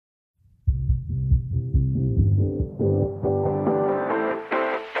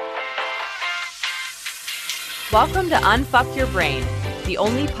Welcome to Unfuck Your Brain, the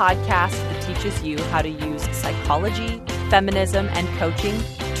only podcast that teaches you how to use psychology, feminism, and coaching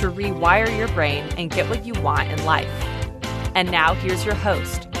to rewire your brain and get what you want in life. And now here's your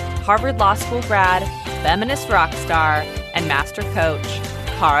host, Harvard Law School grad, feminist rock star, and master coach,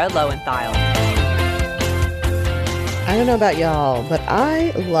 Kara Loewentheil. I don't know about y'all, but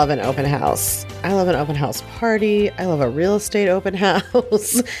I love an open house. I love an open house party. I love a real estate open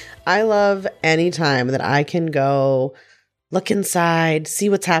house. I love any time that I can go look inside, see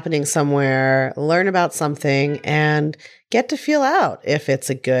what's happening somewhere, learn about something, and get to feel out if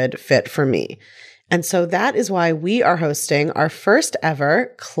it's a good fit for me. And so that is why we are hosting our first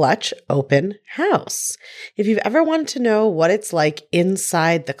ever Clutch Open House. If you've ever wanted to know what it's like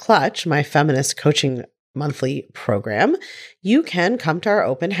inside the Clutch, my feminist coaching monthly program, you can come to our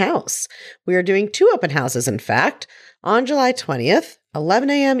open house. We are doing 2 open houses, in fact, on July 20th, 11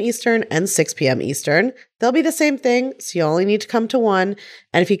 a.m. Eastern and 6 p.m. Eastern. They'll be the same thing, so you only need to come to one.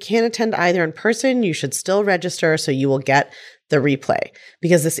 And if you can't attend either in person, you should still register so you will get the replay,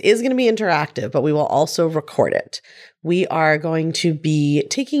 because this is going to be interactive, but we will also record it. We are going to be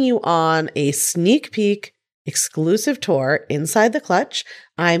taking you on a sneak peek exclusive tour inside the Clutch.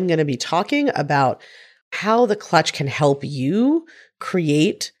 I'm going to be talking about how the Clutch can help you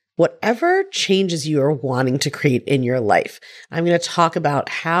create whatever changes you are wanting to create in your life. I'm going to talk about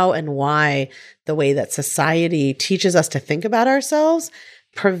how and why the way that society teaches us to think about ourselves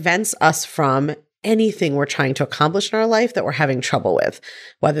prevents us from anything we're trying to accomplish in our life that we're having trouble with,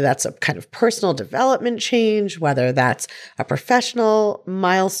 whether that's a kind of personal development change, whether that's a professional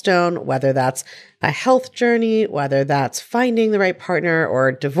milestone, whether that's a health journey, whether that's finding the right partner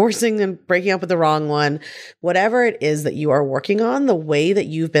or divorcing and breaking up with the wrong one, whatever it is that you are working on, the way that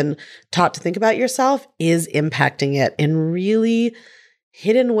you've been taught to think about yourself is impacting it in really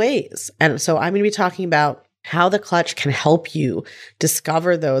hidden ways. And so I'm going to be talking about how the Clutch can help you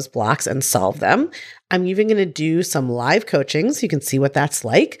discover those blocks and solve them. I'm even going to do some live coaching so you can see what that's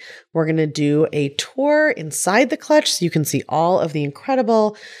like. We're going to do a tour inside the Clutch so you can see all of the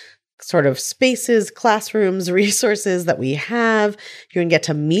incredible sort of spaces, classrooms, resources that we have. You're going to get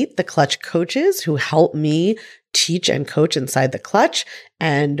to meet the Clutch coaches who help me teach and coach inside the Clutch.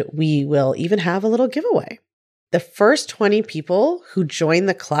 And we will even have a little giveaway. The first 20 people who join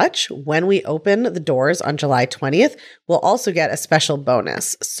the Clutch when we open the doors on July 20th will also get a special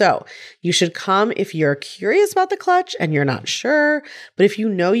bonus. So you should come if you're curious about the Clutch and you're not sure, but if you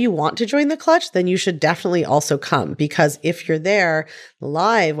know you want to join the Clutch, then you should definitely also come, because if you're there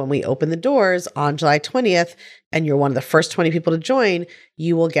live when we open the doors on July 20th and you're one of the first 20 people to join,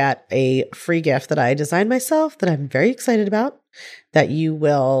 you will get a free gift that I designed myself that I'm very excited about, that you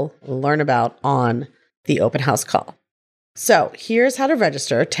will learn about on the open house call. So here's how to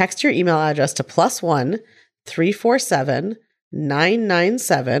register. Text your email address to +1 347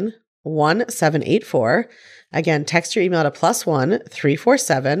 997 1784. Again, text your email to +1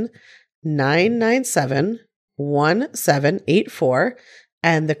 347 997 1784.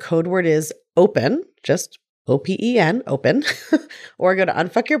 And the code word is OPEN, just OPEN, open, or go to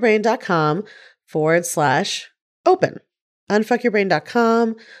unfuckyourbrain.com/open.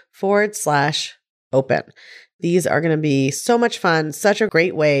 Unfuckyourbrain.com/open. These are going to be so much fun, such a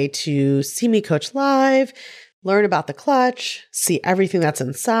great way to see me coach live, learn about the Clutch, see everything that's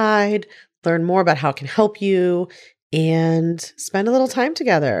inside, learn more about how it can help you, and spend a little time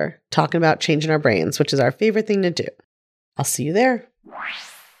together talking about changing our brains, which is our favorite thing to do. I'll see you there.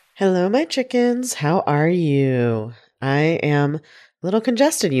 Hello, my chickens. How are you? I am a little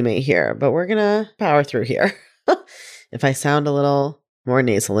congested, you may hear, but we're going to power through here. If I sound a little more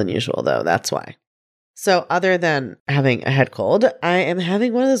nasal than usual, though, that's why. So other than having a head cold, I am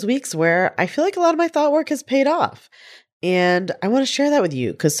having one of those weeks where I feel like a lot of my thought work has paid off. And I want to share that with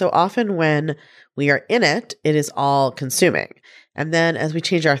you, because so often when we are in it, it is all consuming. And then as we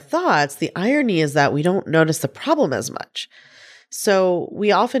change our thoughts, the irony is that we don't notice the problem as much. So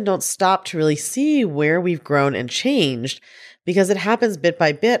we often don't stop to really see where we've grown and changed, because it happens bit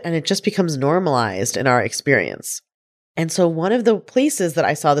by bit and it just becomes normalized in our experience. And so one of the places that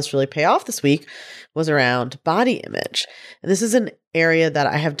I saw this really pay off this week was around body image. And this is an area that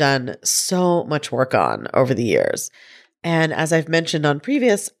I have done so much work on over the years. And as I've mentioned on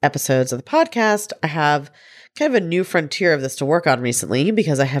previous episodes of the podcast, I have kind of a new frontier of this to work on recently,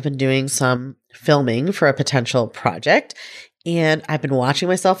 because I have been doing some filming for a potential project. And I've been watching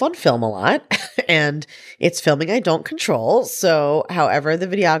myself on film a lot, and it's filming I don't control. So however the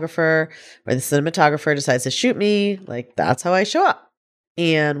videographer or the cinematographer decides to shoot me, like, that's how I show up.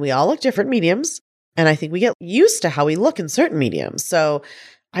 And we all look different mediums. And I think we get used to how we look in certain mediums. So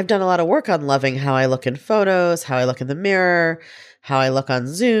I've done a lot of work on loving how I look in photos, how I look in the mirror, how I look on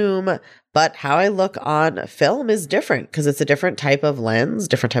Zoom, but how I look on film is different because it's a different type of lens,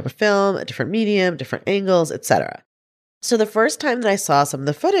 different type of film, a different medium, different angles, etc. So the first time that I saw some of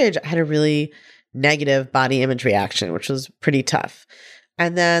the footage, I had a really negative body image reaction, which was pretty tough.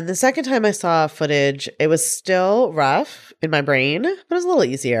 And then the second time I saw footage, it was still rough in my brain, but it was a little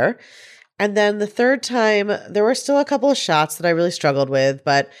easier. And then the third time, there were still a couple of shots that I really struggled with,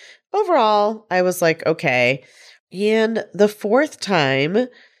 but overall, I was like, okay. And the fourth time,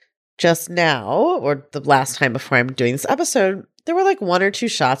 just now, or the last time before I'm doing this episode, there were like one or two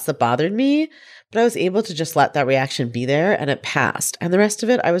shots that bothered me, but I was able to just let that reaction be there and it passed. And the rest of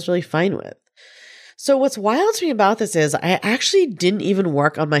it, I was really fine with. So what's wild to me about this is I actually didn't even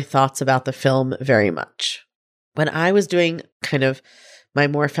work on my thoughts about the film very much. When I was doing kind of my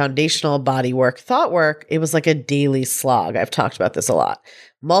more foundational body work, thought work, it was like a daily slog. I've talked about this a lot.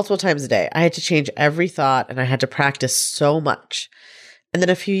 Multiple times a day. I had to change every thought and I had to practice so much. And then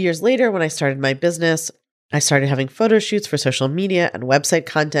a few years later, when I started my business, I started having photo shoots for social media and website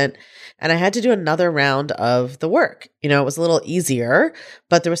content, and I had to do another round of the work. It was a little easier,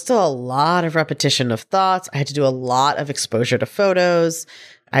 but there was still a lot of repetition of thoughts. I had to do a lot of exposure to photos.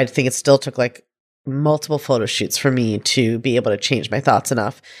 I think it still took like multiple photo shoots for me to be able to change my thoughts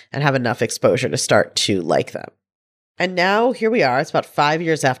enough and have enough exposure to start to like them. And now here we are. It's about 5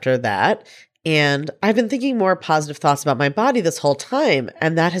 years after that. And I've been thinking more positive thoughts about my body this whole time.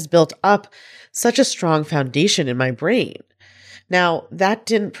 And that has built up such a strong foundation in my brain. Now, that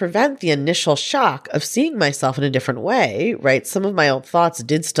didn't prevent the initial shock of seeing myself in a different way, right? Some of my old thoughts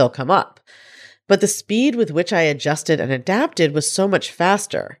did still come up. But the speed with which I adjusted and adapted was so much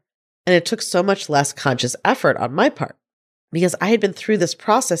faster. And it took so much less conscious effort on my part. Because I had been through this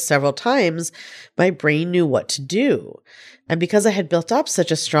process several times, my brain knew what to do. And because I had built up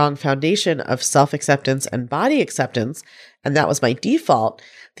such a strong foundation of self-acceptance and body acceptance, and that was my default,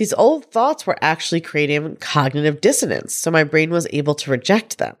 these old thoughts were actually creating cognitive dissonance. So my brain was able to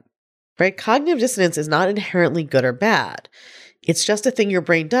reject them, right? Cognitive dissonance is not inherently good or bad. It's just a thing your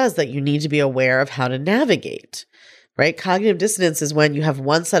brain does that you need to be aware of how to navigate. Right? Cognitive dissonance is when you have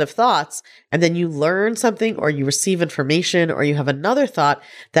one set of thoughts and then you learn something or you receive information or you have another thought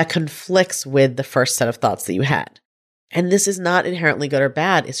that conflicts with the first set of thoughts that you had. And this is not inherently good or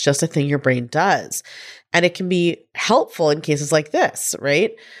bad. It's just a thing your brain does. And it can be helpful in cases like this,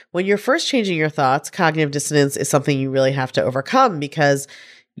 right? When you're first changing your thoughts, cognitive dissonance is something you really have to overcome because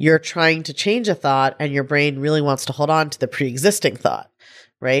you're trying to change a thought and your brain really wants to hold on to the pre-existing thought,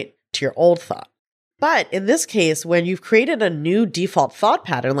 right? To your old thought. But in this case, when you've created a new default thought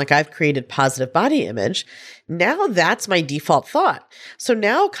pattern, like I've created positive body image, now that's my default thought. So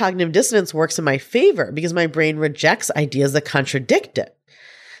now cognitive dissonance works in my favor because my brain rejects ideas that contradict it.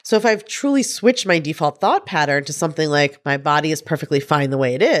 So if I've truly switched my default thought pattern to something like my body is perfectly fine the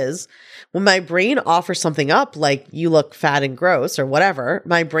way it is, when my brain offers something up like you look fat and gross or whatever,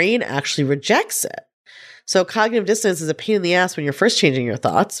 my brain actually rejects it. So cognitive dissonance is a pain in the ass when you're first changing your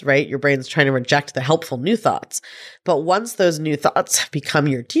thoughts, right? Your brain's trying to reject the helpful new thoughts. But once those new thoughts become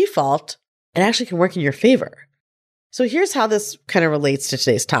your default, it actually can work in your favor. So here's how this kind of relates to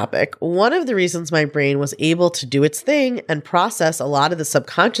today's topic. One of the reasons my brain was able to do its thing and process a lot of this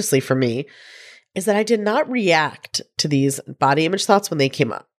subconsciously for me is that I did not react to these body image thoughts when they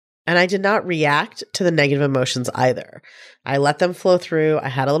came up. And I did not react to the negative emotions either. I let them flow through. I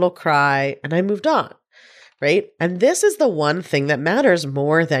had a little cry and I moved on. Right? And this is the one thing that matters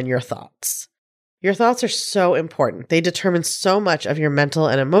more than your thoughts. Your thoughts are so important. They determine so much of your mental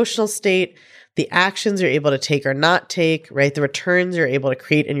and emotional state, the actions you're able to take or not take, right? The returns you're able to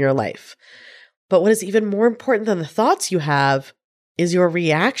create in your life. But what is even more important than the thoughts you have is your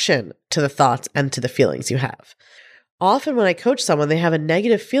reaction to the thoughts and to the feelings you have. Often when I coach someone, they have a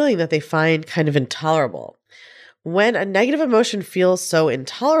negative feeling that they find kind of intolerable. When a negative emotion feels so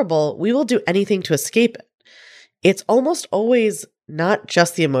intolerable, we will do anything to escape it. It's almost always not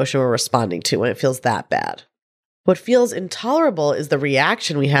just the emotion we're responding to when it feels that bad. What feels intolerable is the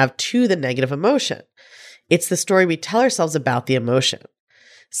reaction we have to the negative emotion. It's the story we tell ourselves about the emotion.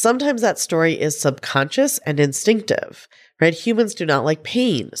 Sometimes that story is subconscious and instinctive, right? Humans do not like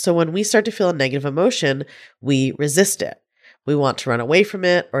pain. So when we start to feel a negative emotion, we resist it. We want to run away from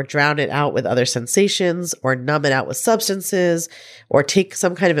it or drown it out with other sensations or numb it out with substances or take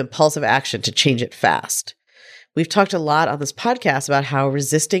some kind of impulsive action to change it fast. We've talked a lot on this podcast about how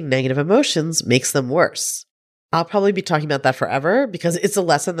resisting negative emotions makes them worse. I'll probably be talking about that forever because it's a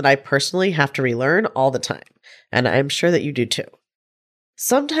lesson that I personally have to relearn all the time, and I'm sure that you do too.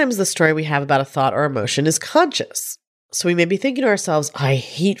 Sometimes the story we have about a thought or emotion is conscious. So we may be thinking to ourselves, I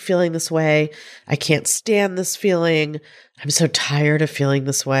hate feeling this way. I can't stand this feeling. I'm so tired of feeling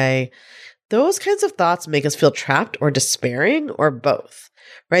this way. Those kinds of thoughts make us feel trapped or despairing or both,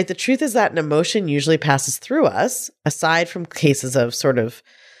 right? The truth is that an emotion usually passes through us, aside from cases of sort of,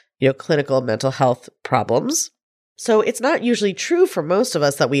 clinical mental health problems. So it's not usually true for most of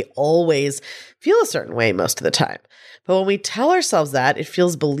us that we always feel a certain way most of the time. But when we tell ourselves that, it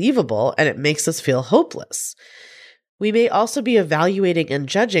feels believable and it makes us feel hopeless. We may also be evaluating and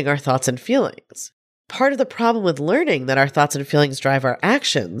judging our thoughts and feelings. Part of the problem with learning that our thoughts and feelings drive our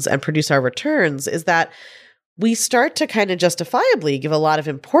actions and produce our returns is that we start to kind of justifiably give a lot of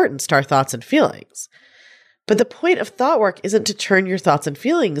importance to our thoughts and feelings. But the point of thought work isn't to turn your thoughts and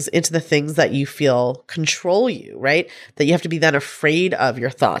feelings into the things that you feel control you, right? That you have to be then afraid of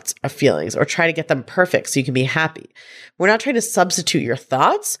your thoughts or feelings or try to get them perfect so you can be happy. We're not trying to substitute your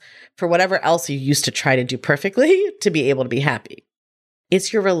thoughts for whatever else you used to try to do perfectly to be able to be happy.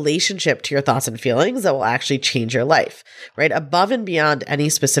 It's your relationship to your thoughts and feelings that will actually change your life, right? Above and beyond any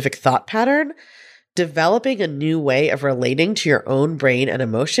specific thought pattern, developing a new way of relating to your own brain and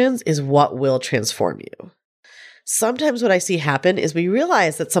emotions is what will transform you. Sometimes what I see happen is we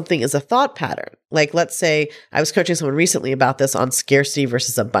realize that something is a thought pattern. Like, let's say I was coaching someone recently about this on scarcity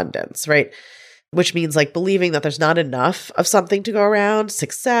versus abundance, right? Which means like believing that there's not enough of something to go around,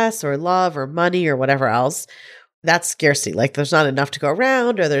 success or love or money or whatever else. That's scarcity. Like there's not enough to go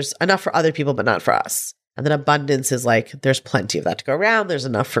around, or there's enough for other people, but not for us. And then abundance is like, there's plenty of that to go around. There's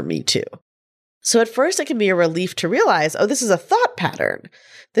enough for me too. So at first it can be a relief to realize, oh, this is a thought pattern.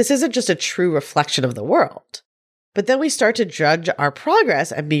 This isn't just a true reflection of the world. But then we start to judge our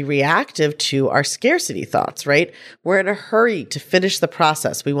progress and be reactive to our scarcity thoughts, right? We're in a hurry to finish the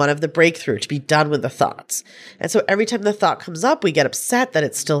process. We want to have the breakthrough, to be done with the thoughts. And so every time the thought comes up, we get upset that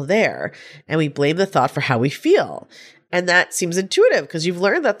it's still there, and we blame the thought for how we feel. And that seems intuitive because you've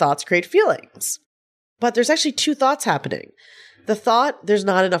learned that thoughts create feelings. But there's actually two thoughts happening. The thought, there's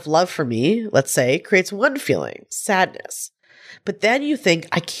not enough love for me, let's say, creates one feeling, sadness. But then you think,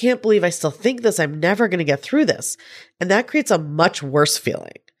 I can't believe I still think this. I'm never going to get through this. And that creates a much worse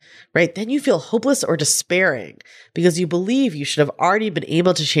feeling, right? Then you feel hopeless or despairing because you believe you should have already been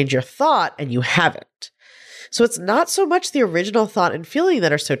able to change your thought and you haven't. So it's not so much the original thought and feeling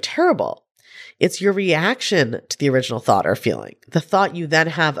that are so terrible. It's your reaction to the original thought or feeling, the thought you then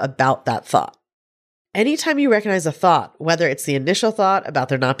have about that thought. Anytime you recognize a thought, whether it's the initial thought about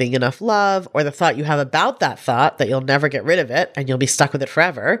there not being enough love or the thought you have about that thought that you'll never get rid of it and you'll be stuck with it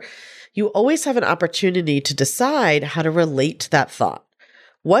forever, you always have an opportunity to decide how to relate to that thought.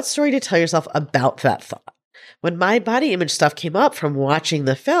 What story to tell yourself about that thought? When my body image stuff came up from watching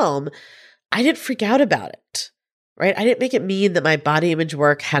the film, I didn't freak out about it, right? I didn't make it mean that my body image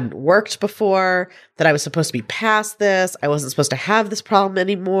work hadn't worked before, that I was supposed to be past this, I wasn't supposed to have this problem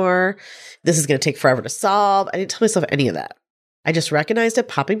anymore, this is going to take forever to solve. I didn't tell myself any of that. I just recognized it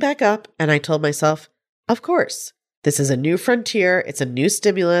popping back up, and I told myself, of course, this is a new frontier, it's a new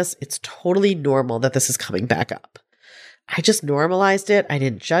stimulus, it's totally normal that this is coming back up. I just normalized it, I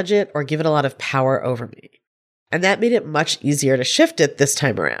didn't judge it or give it a lot of power over me. And that made it much easier to shift it this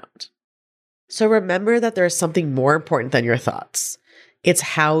time around. So remember that there is something more important than your thoughts. It's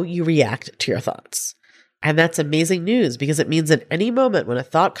how you react to your thoughts. And that's amazing news because it means at any moment when a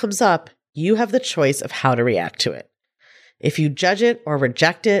thought comes up, you have the choice of how to react to it. If you judge it or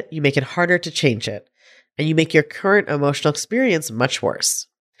reject it, you make it harder to change it, and you make your current emotional experience much worse.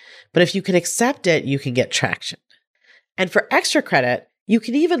 But if you can accept it, you can get traction. And for extra credit, you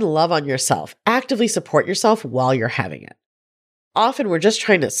can even love on yourself, actively support yourself while you're having it. Often we're just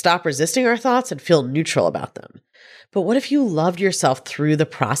trying to stop resisting our thoughts and feel neutral about them. But what if you loved yourself through the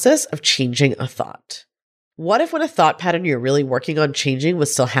process of changing a thought? What if when a thought pattern you're really working on changing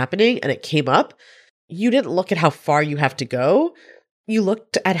was still happening and it came up, you didn't look at how far you have to go, you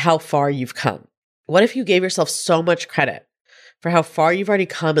looked at how far you've come? What if you gave yourself so much credit for how far you've already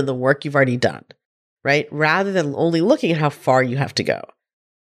come and the work you've already done, right? Rather than only looking at how far you have to go.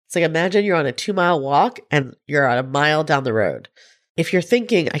 It's like, imagine you're on a 2-mile walk and you're at a mile down the road. If you're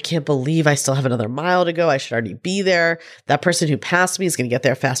thinking, I can't believe I still have another mile to go, I should already be there, that person who passed me is going to get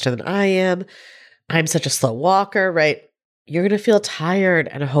there faster than I am, I'm such a slow walker, right? You're going to feel tired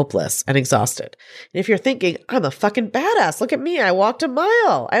and hopeless and exhausted. And if you're thinking, I'm a fucking badass, look at me, I walked a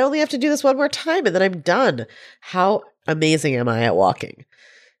mile, I only have to do this one more time and then I'm done. How amazing am I at walking?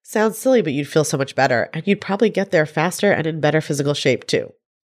 Sounds silly, but you'd feel so much better and you'd probably get there faster and in better physical shape too.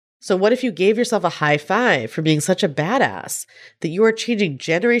 So what if you gave yourself a high five for being such a badass that you are changing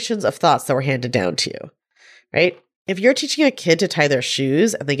generations of thoughts that were handed down to you, right? If you're teaching a kid to tie their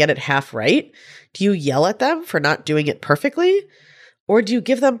shoes and they get it half right, do you yell at them for not doing it perfectly? Or do you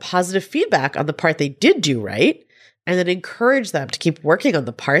give them positive feedback on the part they did do right and then encourage them to keep working on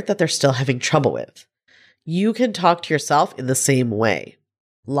the part that they're still having trouble with? You can talk to yourself in the same way.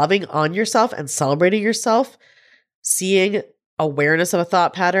 Loving on yourself and celebrating yourself, seeing awareness of a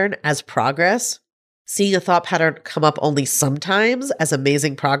thought pattern as progress, seeing a thought pattern come up only sometimes as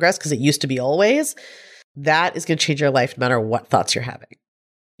amazing progress because it used to be always, that is going to change your life no matter what thoughts you're having.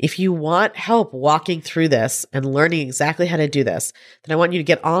 If you want help walking through this and learning exactly how to do this, then I want you to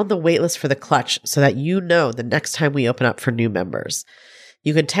get on the waitlist for the Clutch so that you know the next time we open up for new members.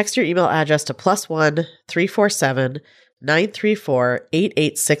 You can text your email address to +1 347 934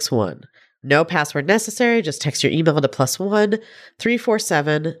 8861. No password necessary. Just text your email to +1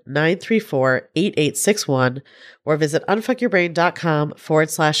 347 934 8861 or visit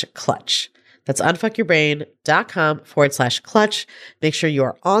unfuckyourbrain.com/clutch. That's unfuckyourbrain.com/clutch. Make sure you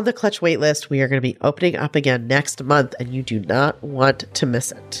are on the Clutch waitlist. We are going to be opening up again next month and you do not want to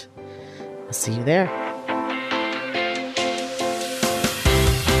miss it. I'll see you there.